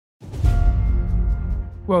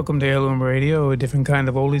Welcome to Heirloom Radio, a different kind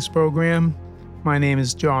of oldies program. My name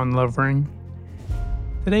is John Lovering.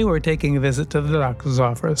 Today we're taking a visit to the doctor's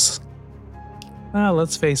office. Well,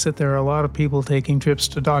 let's face it, there are a lot of people taking trips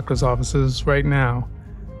to doctor's offices right now,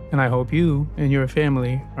 and I hope you and your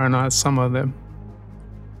family are not some of them.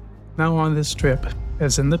 Now on this trip,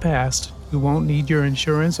 as in the past, you won't need your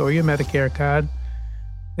insurance or your Medicare card.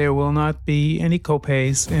 There will not be any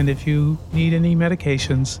copays, and if you need any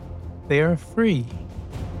medications, they are free.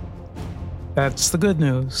 That's the good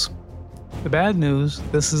news. The bad news,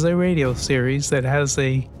 this is a radio series that has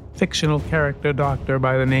a fictional character doctor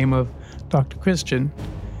by the name of Dr. Christian.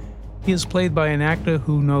 He is played by an actor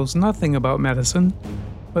who knows nothing about medicine,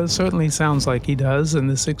 but it certainly sounds like he does in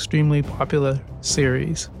this extremely popular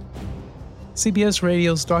series. CBS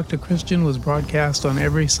Radio's Dr. Christian was broadcast on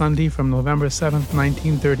every Sunday from November 7th,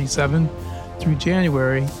 1937 through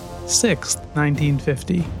January 6th,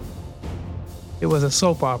 1950. It was a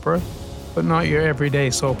soap opera, but not your everyday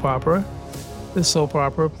soap opera. This soap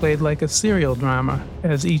opera played like a serial drama,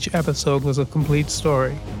 as each episode was a complete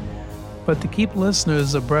story. But to keep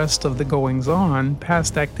listeners abreast of the goings-on,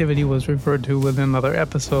 past activity was referred to within other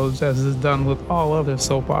episodes, as is done with all other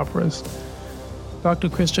soap operas. Dr.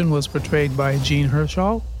 Christian was portrayed by Jean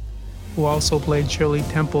Hersholt, who also played Shirley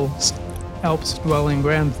Temple's Alps-dwelling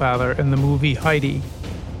grandfather in the movie Heidi.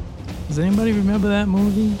 Does anybody remember that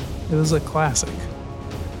movie? It was a classic.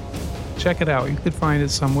 Check it out. You could find it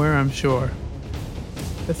somewhere, I'm sure.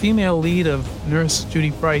 The female lead of Nurse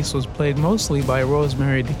Judy Price was played mostly by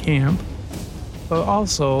Rosemary DeCamp, but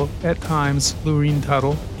also, at times, Lurene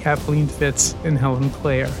Tuttle, Kathleen Fitz, and Helen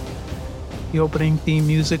Clare. The opening theme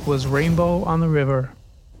music was Rainbow on the River.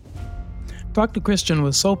 Dr. Christian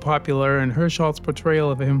was so popular and Herschelt's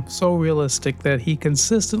portrayal of him so realistic that he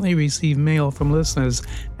consistently received mail from listeners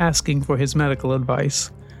asking for his medical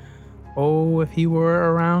advice. Oh, if he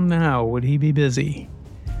were around now, would he be busy?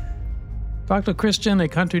 Dr. Christian, a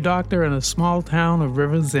country doctor in a small town of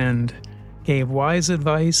River's End, gave wise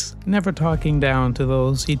advice, never talking down to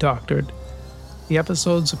those he doctored. The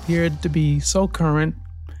episodes appeared to be so current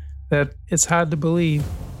that it's hard to believe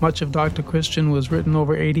much of Dr. Christian was written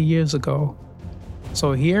over 80 years ago.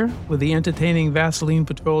 So here, with the entertaining Vaseline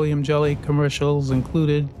petroleum jelly commercials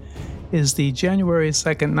included, is the January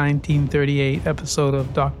 2nd, 1938 episode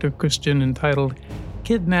of Dr. Christian entitled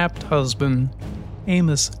Kidnapped Husband.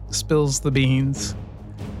 Amos spills the beans.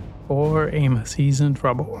 Poor Amos, he's in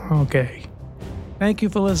trouble. Okay. Thank you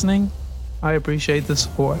for listening. I appreciate the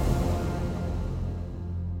support.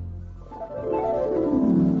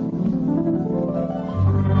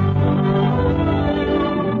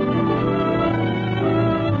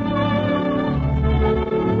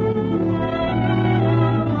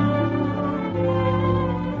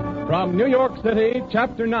 From New York City,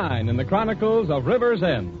 Chapter 9 in the Chronicles of River's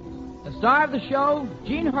End. The star of the show,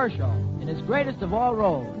 Jean Hersholt, in his greatest of all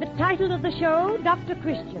roles. The title of the show, Dr.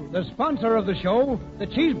 Christian. The sponsor of the show, the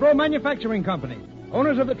Cheesebro Manufacturing Company.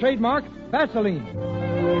 Owners of the trademark, Vaseline.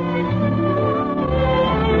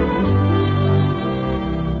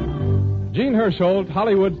 Jean Hersholt,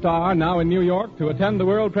 Hollywood star, now in New York to attend the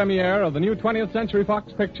world premiere of the new 20th Century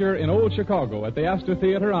Fox picture in Old Chicago at the Astor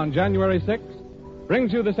Theater on January 6th,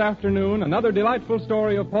 brings you this afternoon another delightful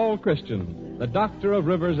story of Paul Christian, the doctor of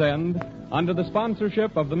River's End, under the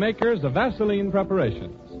sponsorship of the makers of Vaseline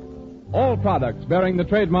preparations. All products bearing the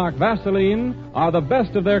trademark Vaseline are the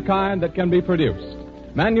best of their kind that can be produced,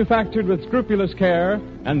 manufactured with scrupulous care,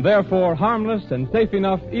 and therefore harmless and safe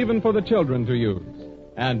enough even for the children to use,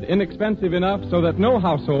 and inexpensive enough so that no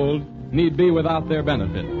household need be without their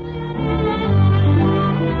benefit.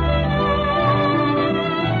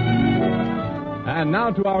 And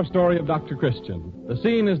now to our story of Dr. Christian. The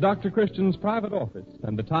scene is Dr. Christian's private office,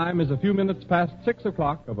 and the time is a few minutes past 6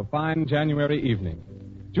 o'clock of a fine January evening.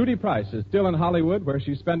 Judy Price is still in Hollywood, where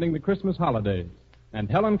she's spending the Christmas holidays,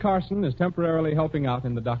 and Helen Carson is temporarily helping out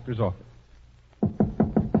in the doctor's office.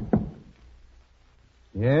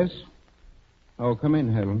 Yes? Oh, come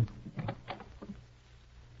in, Helen.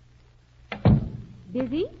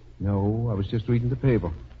 Busy? No, I was just reading the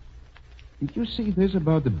paper. Did you see this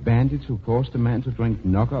about the bandits who forced a man to drink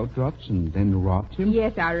knockout drops and then robbed him?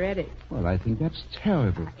 Yes, I read it. Well, I think that's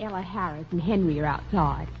terrible. Ella Harris and Henry are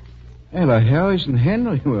outside. Ella Harris and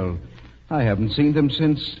Henry? Well, I haven't seen them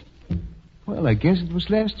since... Well, I guess it was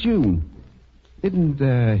last June.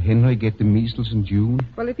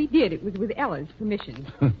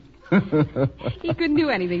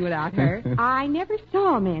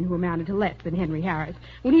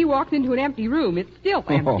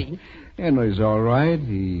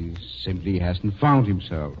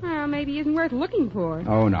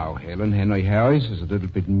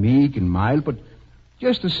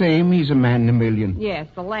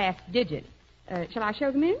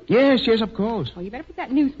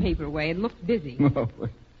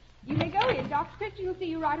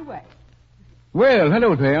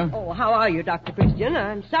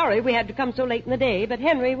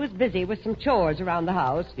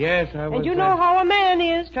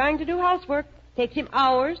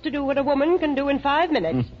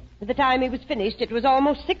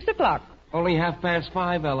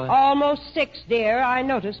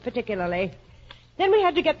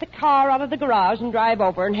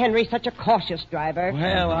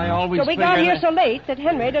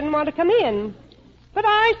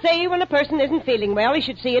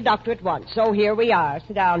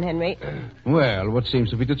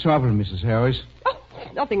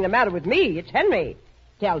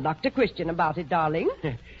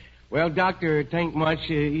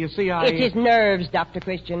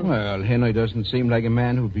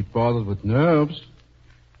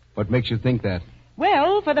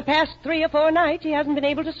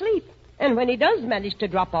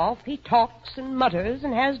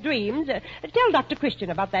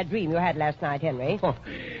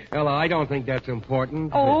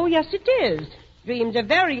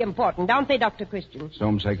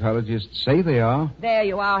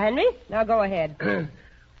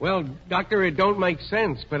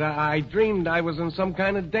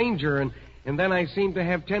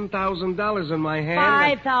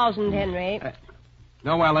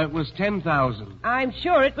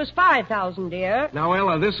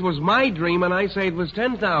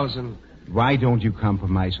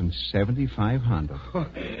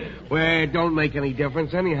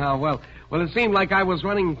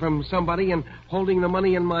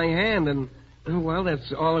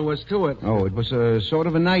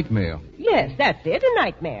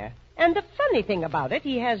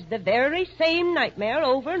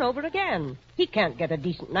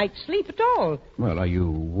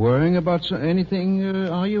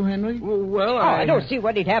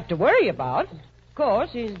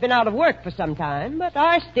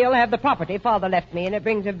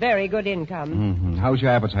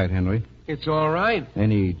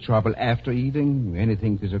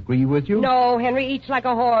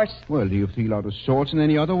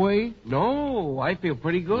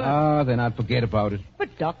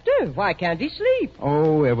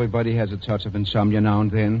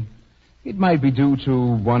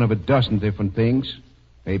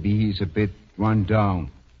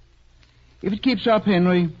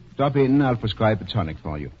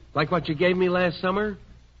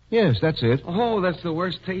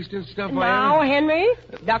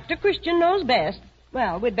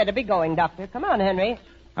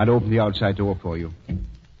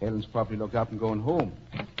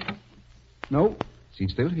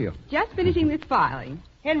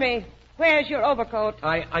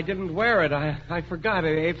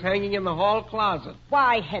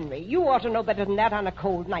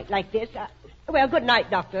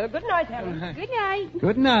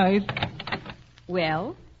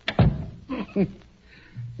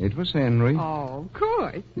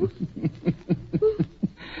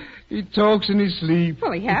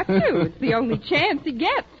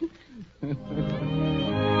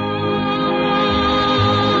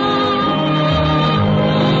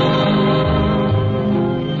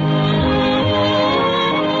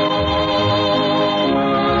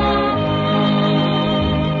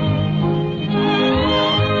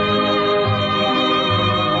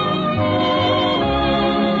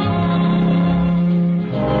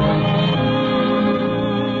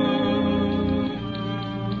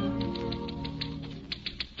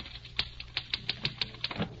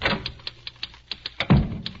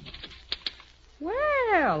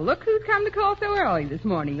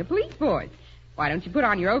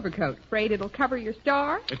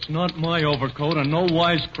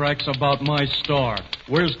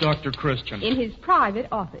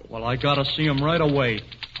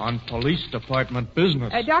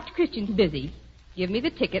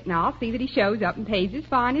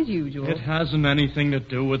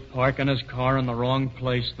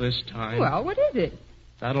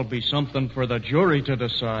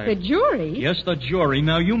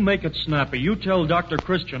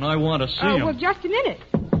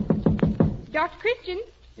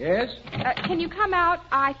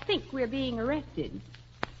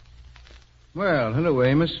 Well, hello,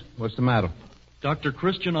 Amos. What's the matter? Dr.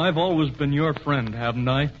 Christian, I've always been your friend, haven't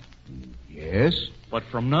I? Yes? But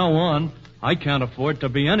from now on, I can't afford to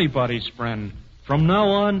be anybody's friend. From now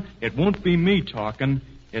on, it won't be me talking.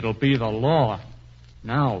 It'll be the law.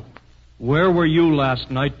 Now, where were you last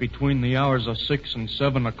night between the hours of 6 and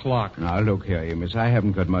 7 o'clock? Now, look here, Amos. I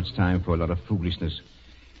haven't got much time for a lot of foolishness.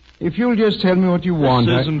 If you'll just tell me what you want...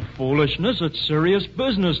 This isn't foolishness. It's serious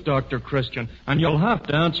business, Dr. Christian. And you'll have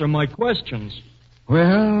to answer my questions.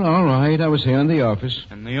 Well, all right. I was here in the office.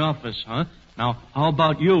 In the office, huh? Now, how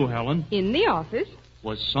about you, Helen? In the office.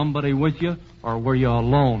 Was somebody with you, or were you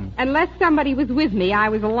alone? Unless somebody was with me, I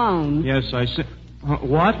was alone. Yes, I see.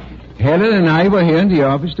 What? Helen and I were here in the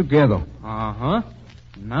office together. Uh-huh.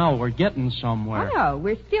 Now we're getting somewhere. Oh, no,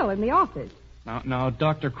 we're still in the office. Now,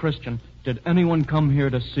 Dr. Christian, did anyone come here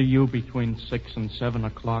to see you between 6 and 7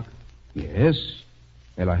 o'clock? Yes.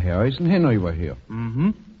 Ella Harris and Henry were here.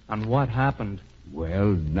 Mm-hmm. And what happened? Well,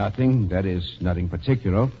 nothing. That is, nothing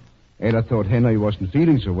particular. Ella thought Henry wasn't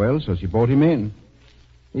feeling so well, so she brought him in.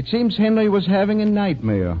 It seems Henry was having a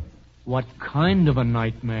nightmare. What kind of a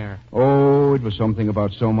nightmare? Oh, it was something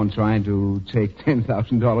about someone trying to take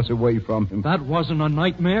 $10,000 away from him. That wasn't a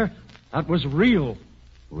nightmare. That was real.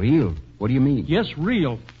 Real? What do you mean? Yes,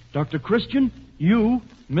 real. Dr. Christian, you,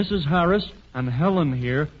 Mrs. Harris, and Helen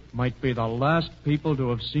here might be the last people to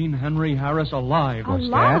have seen Henry Harris alive. What's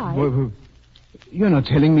Alive? that? Well, you're not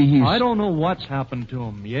telling me he's... I don't know what's happened to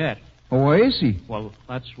him yet. Oh, where is he? Well,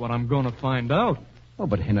 that's what I'm going to find out. Oh,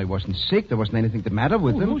 but Henry wasn't sick. There wasn't anything the matter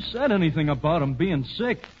with him. Who said anything about him being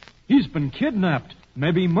sick? He's been kidnapped,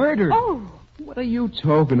 maybe murdered. Oh. What are you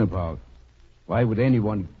talking about? Why would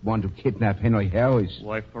anyone want to kidnap Henry Harris?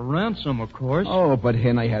 Why, for ransom, of course. Oh, but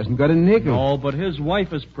Henry hasn't got a nickel. No, but his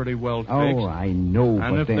wife is pretty well fixed. Oh, I know,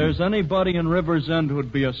 And but if then... there's anybody in River's End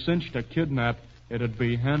who'd be a cinch to kidnap, it'd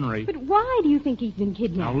be Henry. But why do you think he's been Now,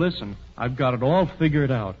 kidnapped? listen, I've got it all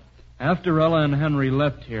figured out. After Ella and Henry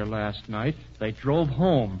left here last night, they drove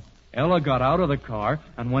home. Ella got out of the car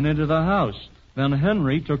and went into the house. Then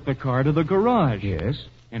Henry took the car to the garage. Yes?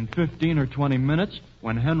 In 15 or 20 minutes,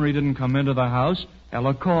 when Henry didn't come into the house,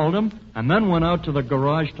 Ella called him and then went out to the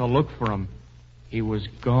garage to look for him. He was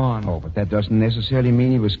gone. Oh, but that doesn't necessarily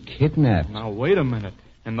mean he was kidnapped. Now, wait a minute.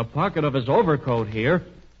 In the pocket of his overcoat here,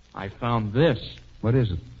 I found this. What is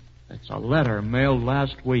it? It's a letter mailed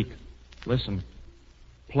last week. Listen.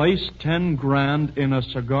 Place 10 grand in a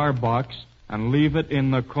cigar box and leave it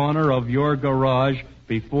in the corner of your garage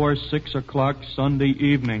before 6 o'clock Sunday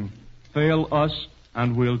evening. Fail us,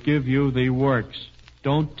 and we'll give you the works.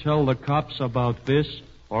 Don't tell the cops about this,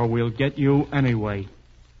 or we'll get you anyway.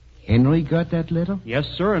 Henry got that letter? Yes,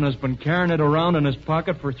 sir, and has been carrying it around in his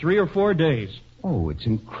pocket for 3 or 4 days. Oh, it's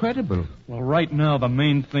incredible. Well, right now, the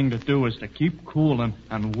main thing to do is to keep cool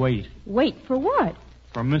and wait. Wait for what?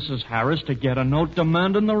 For Mrs. Harris to get a note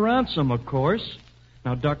demanding the ransom, of course.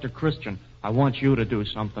 Now, Dr. Christian, I want you to do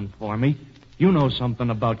something for me. You know something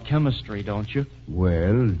about chemistry, don't you?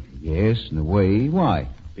 Well, yes, in a way. Why?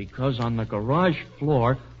 Because on the garage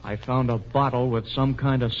floor, I found a bottle with some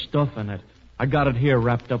kind of stuff in it. I got it here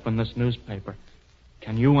wrapped up in this newspaper.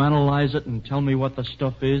 Can you analyze it and tell me what the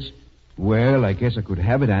stuff is? Well, I guess I could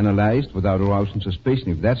have it analyzed without arousing suspicion,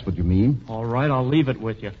 if that's what you mean. All right, I'll leave it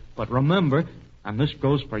with you. But remember, and this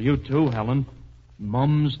goes for you too, Helen,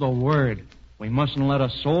 mum's the word. We mustn't let a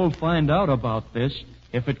soul find out about this.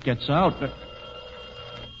 If it gets out...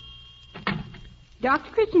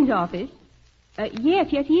 Dr. Christian's office? Yes,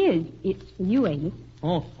 he is. It's for you, Amos.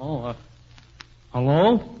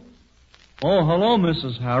 Hello? Oh, hello,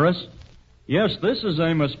 Mrs. Harris. Yes, this is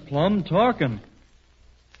Amos Plum talking.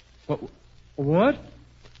 What?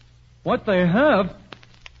 What they have?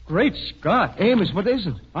 Great Scott. Amos, what is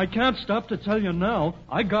it? I can't stop to tell you now.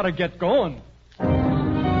 I gotta get going.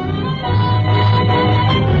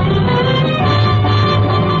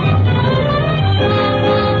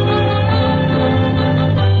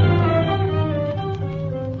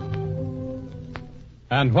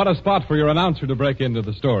 And what a spot for your announcer to break into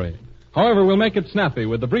the story. However, we'll make it snappy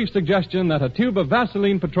with the brief suggestion that a tube of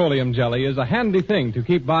Vaseline petroleum jelly is a handy thing to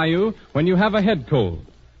keep by you when you have a head cold.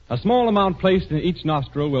 A small amount placed in each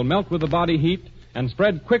nostril will melt with the body heat and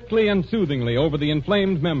spread quickly and soothingly over the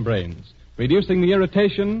inflamed membranes, reducing the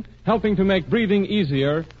irritation, helping to make breathing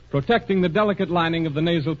easier, protecting the delicate lining of the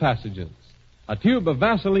nasal passages. A tube of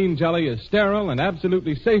Vaseline jelly is sterile and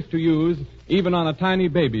absolutely safe to use, even on a tiny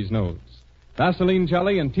baby's nose. Vaseline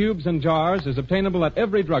jelly in tubes and jars is obtainable at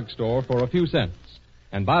every drugstore for a few cents.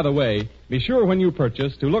 And by the way, be sure when you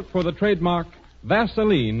purchase to look for the trademark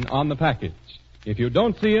Vaseline on the package. If you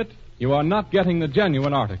don't see it, you are not getting the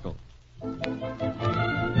genuine article.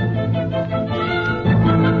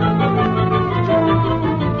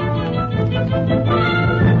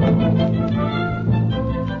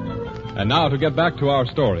 And now to get back to our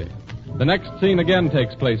story. The next scene again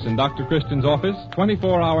takes place in Dr. Christian's office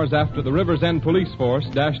 24 hours after the River's End police force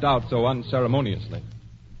dashed out so unceremoniously.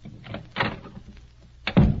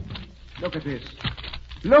 Look at this.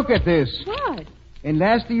 Look at this. What? In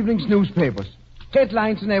last evening's newspapers.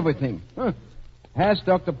 Headlines and everything. Huh. Has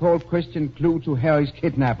Dr. Paul Christian clue to Harry's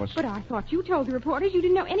kidnappers? But I thought you told the reporters you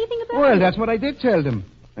didn't know anything about it. Well, that's what I did tell them.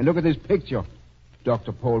 And look at this picture.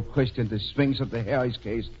 Dr. Paul Christian, the Sphinx of the Harry's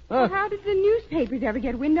case. Well, how did the newspapers ever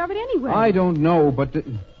get wind of it anyway? I don't know, but...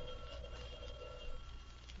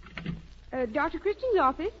 Dr. Christian's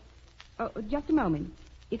office? Oh, just a moment.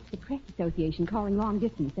 It's the Press Association calling long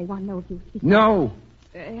distance. They want to know if you'll speak. No.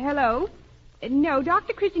 Hello? No,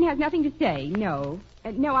 Dr. Christian has nothing to say. No.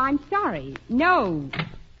 No, I'm sorry. No.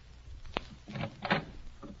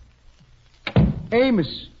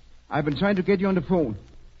 Amos, I've been trying to get you on the phone.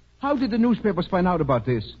 How did the newspapers find out about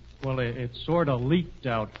this? Well, it sort of leaked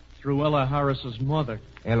out through Ella Harris's mother.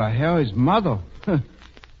 Ella Harris's mother?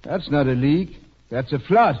 That's not a leak. That's a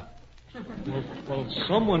flood. Well,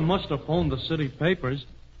 someone must have phoned the city papers,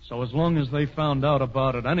 so as long as they found out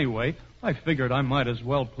about it anyway, I figured I might as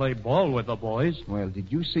well play ball with the boys. Well,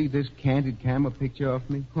 did you see this candid camera picture of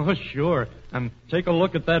me? Oh, sure. And take a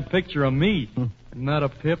look at that picture of me. Isn't that a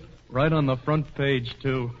pip? Right on the front page,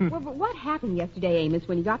 too. Well, but what happened yesterday, Amos,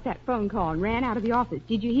 when you got that phone call and ran out of the office?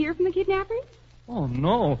 Did you hear from the kidnappers? Oh,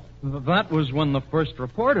 no. That was when the first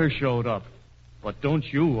reporter showed up. But don't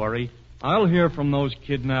you worry. I'll hear from those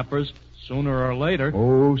kidnappers sooner or later.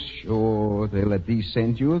 Oh, sure. They'll at least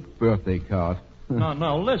send you a birthday card.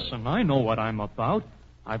 Now, listen. I know what I'm about.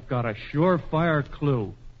 I've got a surefire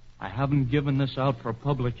clue. I haven't given this out for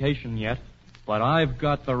publication yet, but I've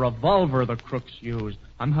got the revolver the crooks used.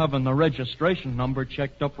 I'm having the registration number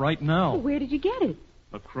checked up right now. Well, where did you get it?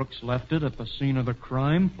 The crooks left it at the scene of the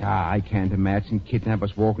crime. I can't imagine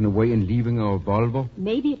kidnappers walking away and leaving a revolver.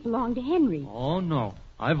 Maybe it belonged to Henry. Oh, no.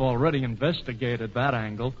 I've already investigated that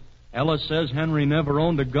angle. Ella says Henry never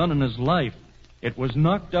owned a gun in his life. It was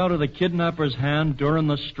knocked out of the kidnapper's hand during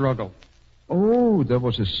the struggle. Oh, there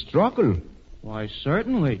was a struggle. Why,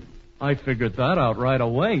 certainly. I figured that out right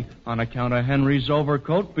away on account of Henry's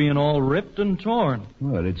overcoat being all ripped and torn.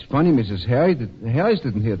 Well, it's funny, Mrs. Harris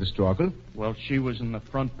didn't hear the struggle. Well, she was in the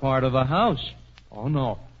front part of the house. Oh,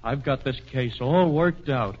 no. I've got this case all worked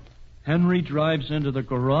out. Henry drives into the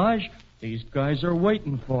garage. These guys are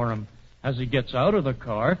waiting for him. As he gets out of the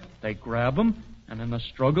car, they grab him, and in the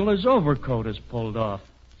struggle, his overcoat is pulled off.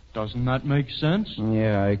 Doesn't that make sense?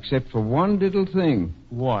 Yeah, except for one little thing.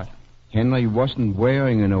 What? Henry wasn't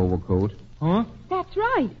wearing an overcoat. Huh? That's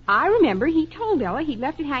right. I remember he told Ella he'd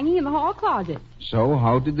left it hanging in the hall closet. So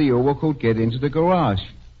how did the overcoat get into the garage?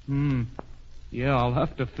 Yeah, I'll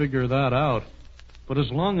have to figure that out. But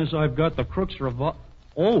as long as I've got the crook's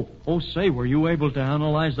say, were you able to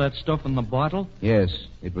analyze that stuff in the bottle? Yes,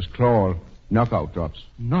 it was chloral. Knockout drops.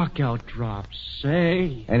 Knockout drops,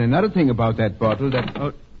 say. And another thing about that bottle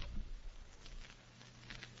that...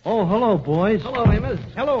 Oh, hello, boys. Hello, Amos.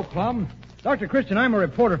 Hello, Plum. Dr. Christian, I'm a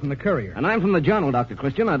reporter from the Courier. And I'm from the Journal, Dr.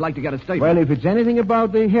 Christian. I'd like to get a statement. Well, if it's anything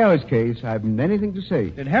about the Harris case, I haven't anything to say.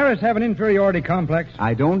 Did Harris have an inferiority complex?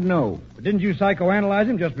 I don't know. But didn't you psychoanalyze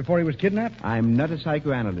him just before he was kidnapped? I'm not a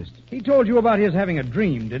psychoanalyst. He told you about his having a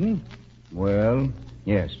dream, didn't he? Well,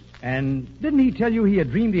 yes. And didn't he tell you he had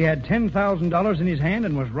dreamed he had $10,000 in his hand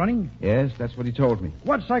and was running? Yes, that's what he told me.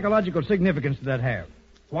 What psychological significance did that have?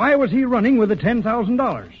 Why was he running with the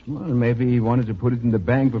 $10,000? Well, maybe he wanted to put it in the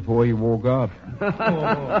bank before he woke up.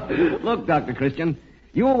 Look, Dr. Christian,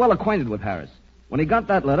 you were well acquainted with Harris. When he got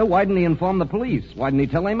that letter, why didn't he inform the police? Why didn't he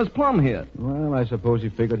tell Amos Plum here? Well, I suppose he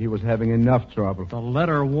figured he was having enough trouble. The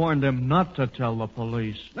letter warned him not to tell the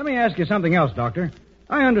police. Let me ask you something else, Doctor.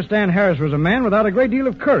 I understand Harris was a man without a great deal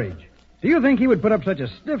of courage. Do you think he would put up such a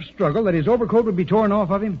stiff struggle that his overcoat would be torn off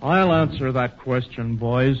of him? I'll answer that question,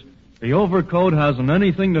 boys. The overcoat hasn't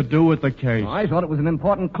anything to do with the case. I thought it was an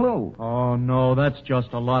important clue. Oh, no, that's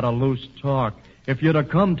just a lot of loose talk. If you'd have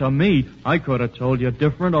come to me, I could have told you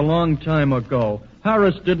different a long time ago.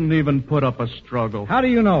 Harris didn't even put up a struggle. How do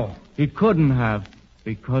you know? He couldn't have,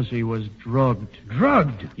 because he was drugged.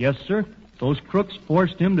 Drugged? Yes, sir. Those crooks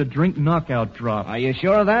forced him to drink knockout drops. Are you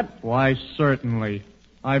sure of that? Why, certainly.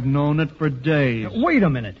 I've known it for days. Wait a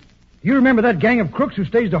minute. You remember that gang of crooks who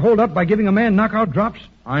staged a hold-up by giving a man knockout drops?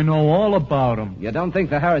 I know all about them. You don't think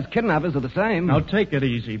the Harris kidnappers are the same? Now, take it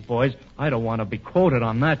easy, boys. I don't want to be quoted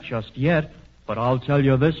on that just yet, but I'll tell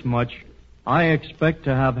you this much. I expect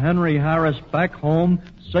to have Henry Harris back home,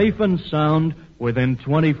 safe and sound, within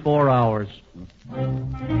 24 hours.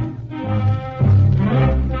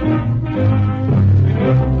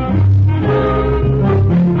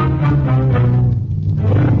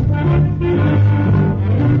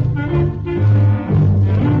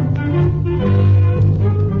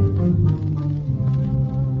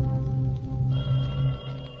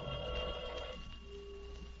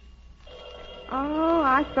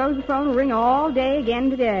 I suppose the phone will ring all day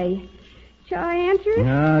again today. Shall I answer it?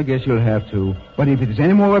 Yeah, I guess you'll have to. But if there's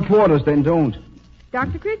any more reporters, then don't.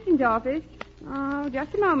 Dr. Christian's office. Oh,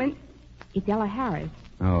 just a moment. It's Ella Harris.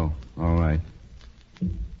 Oh, all right.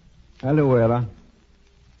 Hello, Ella.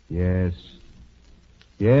 Yes.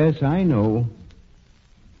 Yes, I know.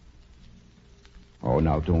 Oh,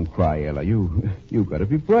 now don't cry, Ella. You got to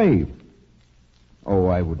be brave. Oh,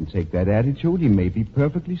 I wouldn't take that attitude. He may be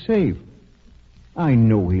perfectly safe. I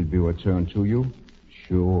know he'll be returned to you.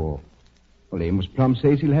 Sure. Well, Amos Plum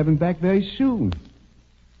says he'll have him back very soon.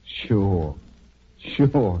 Sure.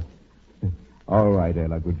 All right,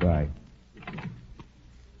 Ella, goodbye.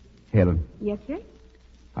 Helen. Yes, sir?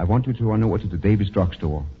 I want you to run over to the Davis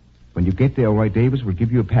drugstore. When you get there, all right, Davis will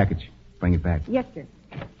give you a package. Bring it back. Yes, sir.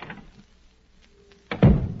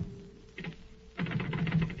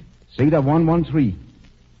 Cedar 113.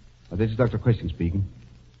 Oh, this is Dr. Christian speaking.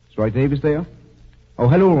 Is Roy Davis there? Oh,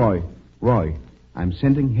 hello, Roy. Roy, I'm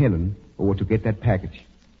sending Helen over to get that package.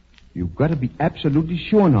 You've got to be absolutely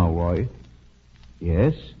sure now, Roy.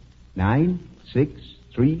 Yes,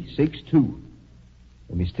 96362.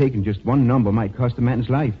 A mistake in just one number might cost a man's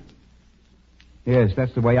life. Yes,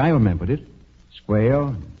 that's the way I remembered it.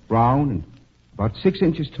 Square, brown, and about 6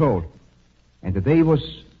 inches tall. And the day was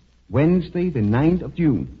Wednesday, the 9th of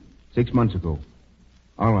June, 6 months ago.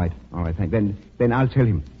 All right, thank. Then I'll tell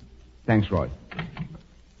him. Thanks, Roy.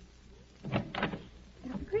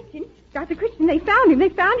 Dr. Christian, they found him. They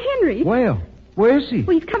found Henry. Where? Where is he?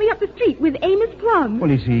 Well, he's coming up the street with Amos Plum.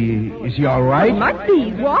 Well, is he all right? Well, must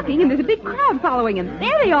be. He's walking, and there's a big crowd following him.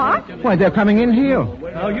 There they are. Why, they're coming in here.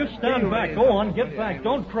 Now, you stand back. Go on, get back.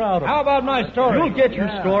 Don't crowd him. How about my story? You'll get your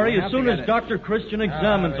story as soon as Dr. Christian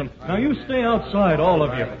examines him. Now, you stay outside, all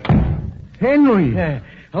of you. Henry.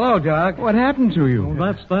 Hello, Doc. What happened to you?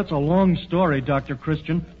 Well, that's a long story, Dr.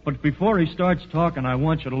 Christian. But before he starts talking, I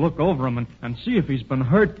want you to look over him and see if he's been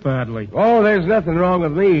hurt badly. Oh, there's nothing wrong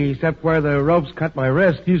with me except where the ropes cut my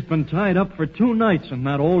wrist. He's been tied up for 2 nights in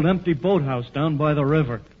that old empty boathouse down by the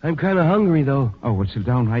river. I'm kind of hungry, though. Oh, well, sit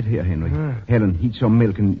down right here, Henry. Helen, heat some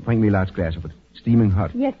milk and bring me a large glass of it. Steaming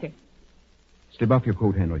hot. Yes, sir. Slip off your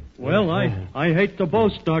coat, Henry. Well, I hate to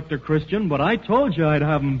boast, Dr. Christian, but I told you I'd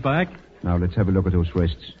have him back. Now, let's have a look at those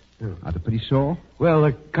wrists. Are they pretty sore? Well,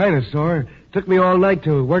 they're kind of sore. Took me all night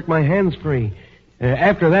to work my hands free.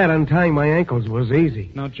 After that, untying my ankles was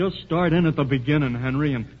easy. Now, just start in at the beginning,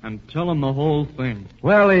 Henry, and tell him the whole thing.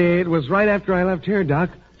 Well, it was right after I left here,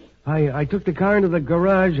 Doc. I took the car into the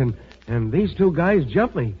garage, and these 2 guys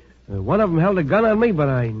jumped me. One of them held a gun on me, but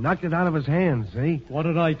I knocked it out of his hands, see? What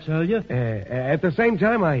did I tell you? At the same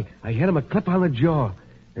time, I hit him a clip on the jaw,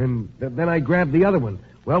 and then I grabbed the other one.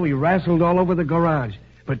 Well, we wrestled all over the garage.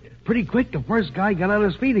 But pretty quick, the first guy got on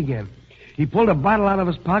his feet again. He pulled a bottle out of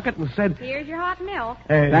his pocket and said... Here's your hot milk.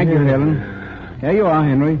 Thank you, Helen. Here you are,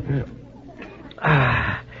 Henry.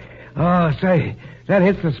 Say, that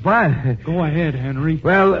hits the spot. Go ahead, Henry.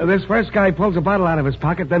 Well, this first guy pulls a bottle out of his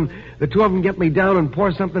pocket, then the 2 of them get me down and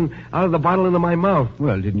pour something out of the bottle into my mouth.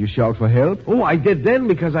 Well, didn't you shout for help? Oh, I did then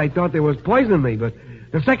because I thought they was poisoning me, but...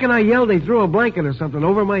 The second I yelled, they threw a blanket or something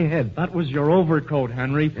over my head. That was your overcoat,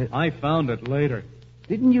 Henry. I found it later.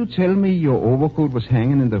 Didn't you tell me your overcoat was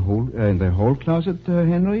hanging in the hall closet,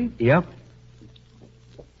 Henry? Yep.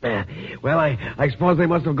 Well, I suppose they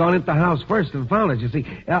must have gone into the house first and found it. You see,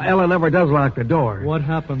 Ella never does lock the door. What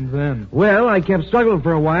happened then? Well, I kept struggling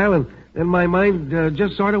for a while, and then my mind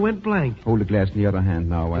just sort of went blank. Hold the glass in the other hand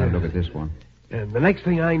now while I look at this one. And the next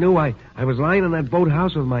thing I knew, I was lying in that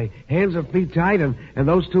boathouse with my hands and feet tied, and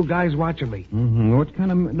those 2 guys watching me. Mm-hmm. What kind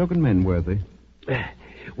of looking men were they?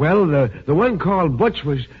 Well, the one called Butch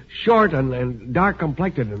was short and dark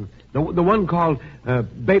complected, and the one called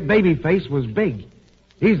Babyface was big.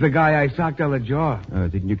 He's the guy I socked on the jaw.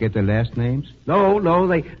 Didn't you get their last names? No,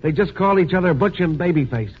 they just call each other Butch and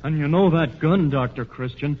Babyface. And you know that gun, Dr.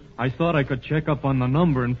 Christian? I thought I could check up on the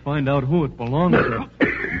number and find out who it belonged to.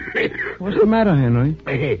 What's the matter, Henry?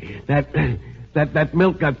 Hey, that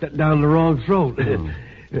milk got down the wrong throat.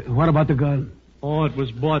 What about the gun? Oh, it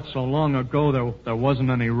was bought so long ago there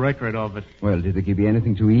wasn't any record of it. Well, did they give you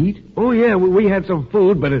anything to eat? Oh, yeah, we had some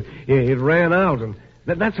food, but it ran out, and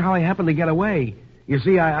that's how I happened to get away. You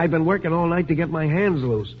see, I've been working all night to get my hands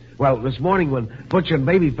loose. Well, this morning when Butch and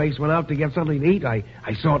Babyface went out to get something to eat, I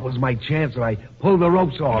saw it was my chance, and I pulled the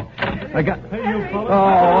ropes off. I got... Hey, you fellas.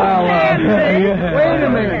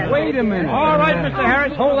 Wait a minute. All right, Mr.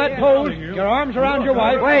 Harris, hold that pose. Your arms around your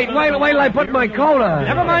wife. Wait till I put my coat on.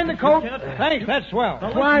 Never mind the coat. Thanks, that's swell.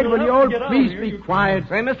 Quiet, will you old please be quiet?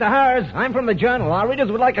 Say, Mr. Harris, I'm from the Journal. Our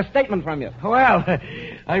readers would like a statement from you. Well,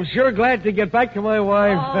 I'm sure glad to get back to my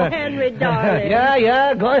wife. Oh, Henry, darling.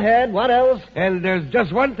 Yeah, go ahead. What else? And there's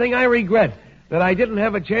just one thing I regret, that I didn't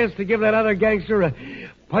have a chance to give that other gangster a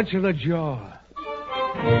punch in the jaw.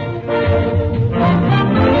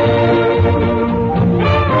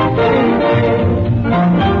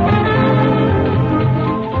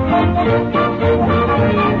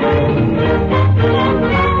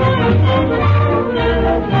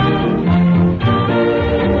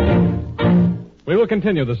 We will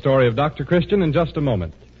continue the story of Dr. Christian in just a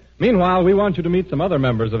moment. Meanwhile, we want you to meet some other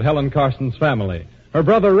members of Helen Carson's family. Her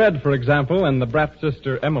brother Red, for example, and the brat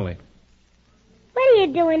sister Emily. What are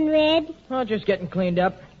you doing, Red? Oh, just getting cleaned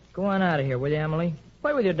up. Go on out of here, will you, Emily?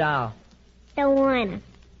 Play with your doll. Don't wanna.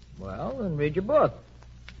 Well, then read your book.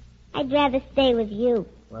 I'd rather stay with you.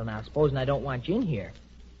 Well, now, supposing I don't want you in here.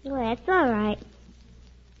 Well, that's all right.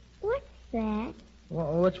 What's that?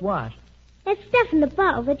 Well, what's what? That stuff in the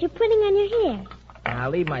bottle that you're putting on your hair. Now,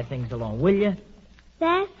 leave my things alone, will you?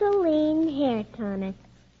 Vaseline hair tonic.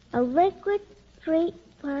 A liquid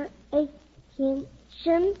preparation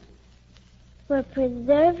for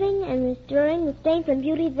preserving and restoring the strength and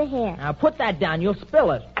beauty of the hair. Now, put that down. You'll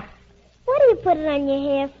spill it. What do you put it on your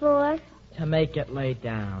hair for? To make it lay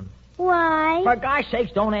down. Why? For God's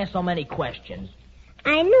sakes, don't ask so many questions.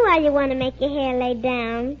 I knew why you want to make your hair lay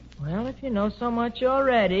down. Well, if you know so much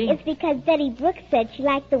already. It's because Betty Brooks said she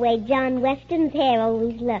liked the way John Weston's hair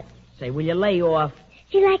always looked. Say, will you lay off?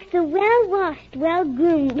 She likes a well-washed,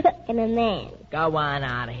 well-groomed look in a man. Go on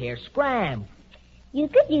out of here. Scram. You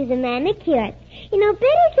could use a manicure. You know,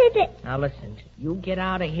 Betty said that... Now, listen. You get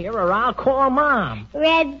out of here or I'll call Mom.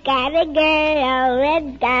 Red's got a girl.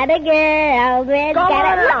 Red's got a girl. Red's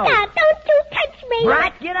got a... Look out. Don't you touch me.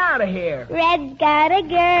 Brat, get out of here. Red's got a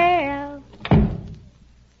girl.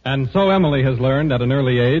 And so Emily has learned at an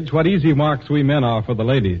early age what easy marks we men are for the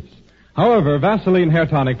ladies. However, Vaseline Hair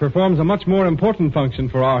Tonic performs a much more important function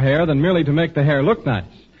for our hair than merely to make the hair look nice.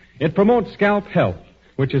 It promotes scalp health,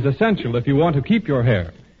 which is essential if you want to keep your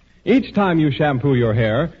hair. Each time you shampoo your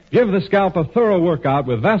hair, give the scalp a thorough workout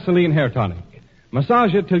with Vaseline Hair Tonic.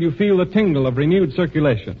 Massage it till you feel the tingle of renewed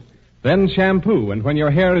circulation. Then shampoo, and when your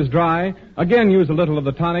hair is dry, again use a little of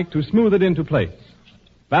the tonic to smooth it into place.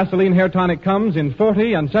 Vaseline Hair Tonic comes in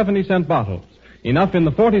 40 and 70-cent bottles. Enough in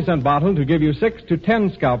the 40-cent bottle to give you 6 to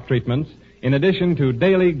 10 scalp treatments, in addition to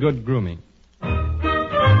daily good grooming.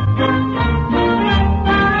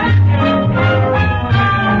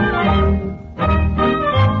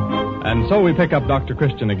 And so we pick up Dr.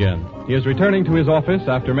 Christian again. He is returning to his office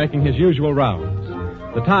after making his usual rounds.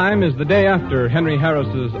 The time is the day after Henry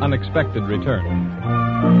Harris's unexpected return.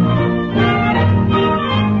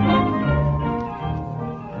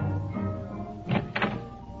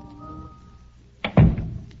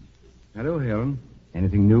 Hello, Helen.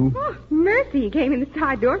 Anything new? Oh, mercy, you came in the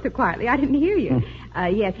side door so quietly. I didn't hear you.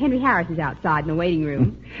 Yes, Henry Harris is outside in the waiting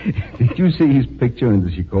room. Did you see his picture in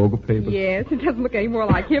the Chicago paper? Yes, it doesn't look any more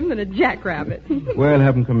like him than a jackrabbit. Well,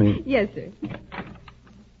 have him come in. Yes, sir.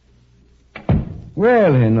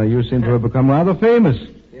 Well, Henry, you seem to have become rather famous.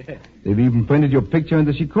 They've even printed your picture in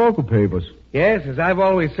the Chicago papers. Yes, as I've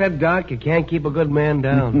always said, Doc, you can't keep a good man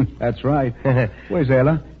down. That's right. Where's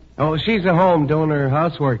Ella? Oh, she's at home doing her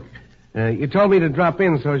housework. You told me to drop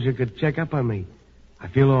in so you could check up on me. I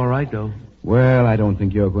feel all right, though. Well, I don't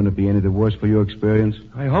think you're going to be any the worse for your experience.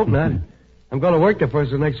 I hope not. I'm going to work there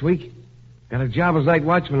first of next week. Got a job as night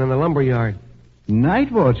watchman in the lumber yard.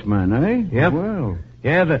 Night watchman, eh? Yep. Well.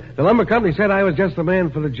 Yeah, the lumber company said I was just the man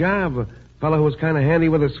for the job. A fellow who was kind of handy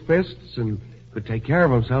with his fists and could take care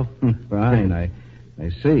of himself. Fine, I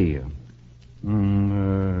see.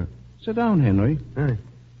 Sit down, Henry.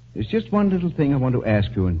 There's just one little thing I want to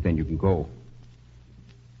ask you, and then you can go.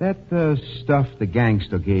 That stuff the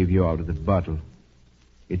gangster gave you out of the bottle,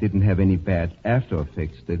 it didn't have any bad after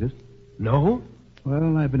effects, did it? No.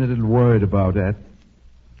 Well, I've been a little worried about that.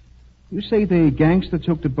 You say the gangster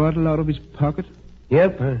took the bottle out of his pocket?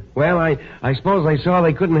 Yep. Well, I suppose they saw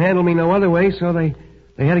they couldn't handle me no other way, so they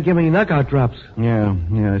had to give me knockout drops. Yeah,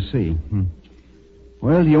 I see.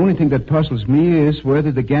 Well, the only thing that puzzles me is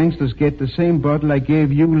whether the gangsters get the same bottle I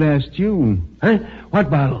gave you last June. Huh? What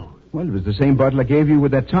bottle? Well, it was the same bottle I gave you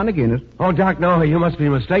with that tonic in it. Oh, Doc, no, you must be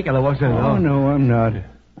mistaken. It wasn't. Oh, no, I'm not.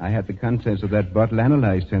 I had the contents of that bottle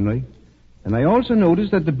analyzed, Henry. And I also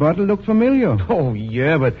noticed that the bottle looked familiar. Oh,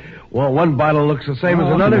 yeah, but one bottle looks the same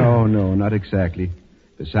as another. No, not exactly.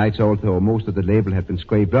 Besides, although most of the label had been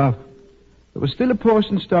scraped off, there was still a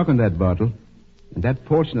portion stuck on that bottle. And that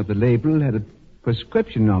portion of the label had a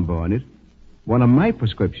prescription number on it. One of my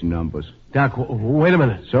prescription numbers. Doc, wait a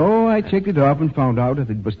minute. So I checked it up and found out that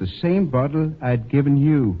it was the same bottle I'd given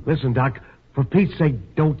you. Listen, Doc, For Pete's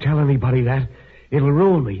sake, don't tell anybody that. It'll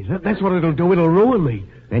ruin me. That's what it'll do. It'll ruin me.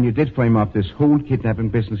 Then you did frame up this whole kidnapping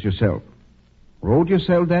business yourself. Wrote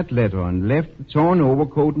yourself that letter and left the torn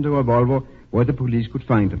overcoat and the revolver where the police could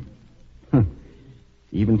find him.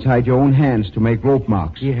 Even tied your own hands to make rope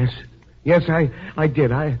marks. Yes, I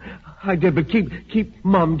did. I did, but keep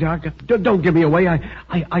mum, Doc. Don't give me away.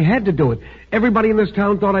 I had to do it. Everybody in this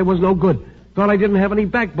town thought I was no good. Thought I didn't have any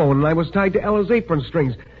backbone, and I was tied to Ella's apron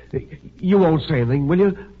strings. You won't say anything, will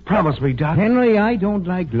you? Promise me, Doc. Henry, I don't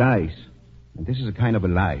like lies. And this is a kind of a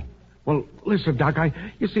lie. Well, listen, Doc,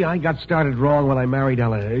 you see, I got started wrong when I married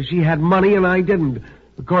Ella. She had money and I didn't.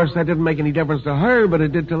 Of course, that didn't make any difference to her, but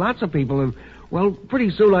it did to lots of people. And, well, pretty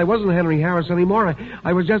soon I wasn't Henry Harris anymore.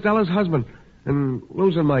 I was just Ella's husband. And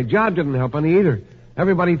losing my job didn't help any either.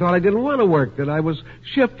 Everybody thought I didn't want to work, that I was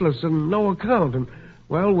shiftless and no account. And,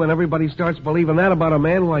 well, when everybody starts believing that about a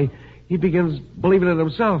man, why, he begins believing it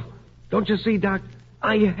himself. Don't you see, Doc?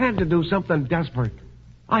 I had to do something desperate.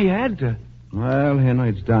 I had to. Well, Henry,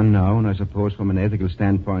 it's done now, and I suppose from an ethical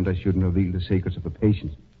standpoint I shouldn't reveal the secrets of a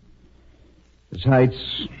patient. Besides,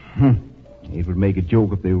 it would make a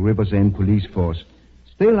joke of the Rivers End police force.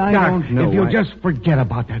 Still, I Doc, don't know. If you'll just forget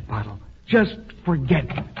about that bottle. Just forget.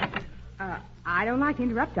 I don't like to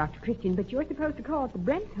interrupt, Dr. Christian, but you're supposed to call at the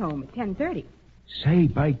Brent's home at 10:30. Say,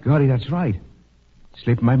 by golly, that's right.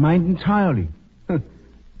 Slipped my mind entirely.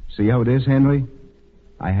 See how it is, Henry?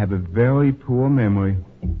 I have a very poor memory.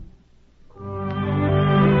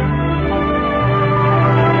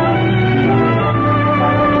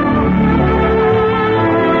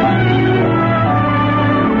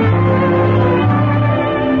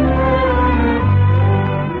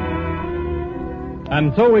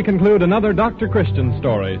 And so we conclude another Dr. Christian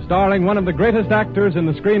story, starring one of the greatest actors in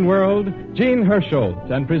the screen world, Jean Hersholt,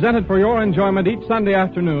 and presented for your enjoyment each Sunday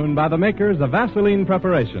afternoon by the makers of Vaseline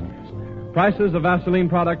Preparations. Prices of Vaseline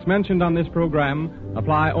products mentioned on this program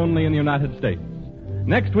apply only in the United States.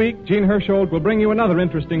 Next week, Jean Hersholt will bring you another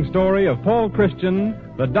interesting story of Paul Christian,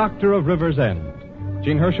 the Doctor of Rivers End.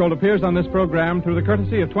 Jean Hersholt appears on this program through the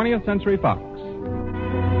courtesy of 20th Century Fox.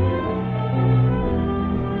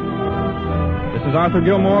 This is Arthur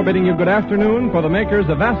Gilmore bidding you good afternoon for the makers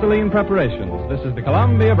of Vaseline Preparations. This is the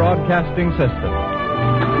Columbia Broadcasting System.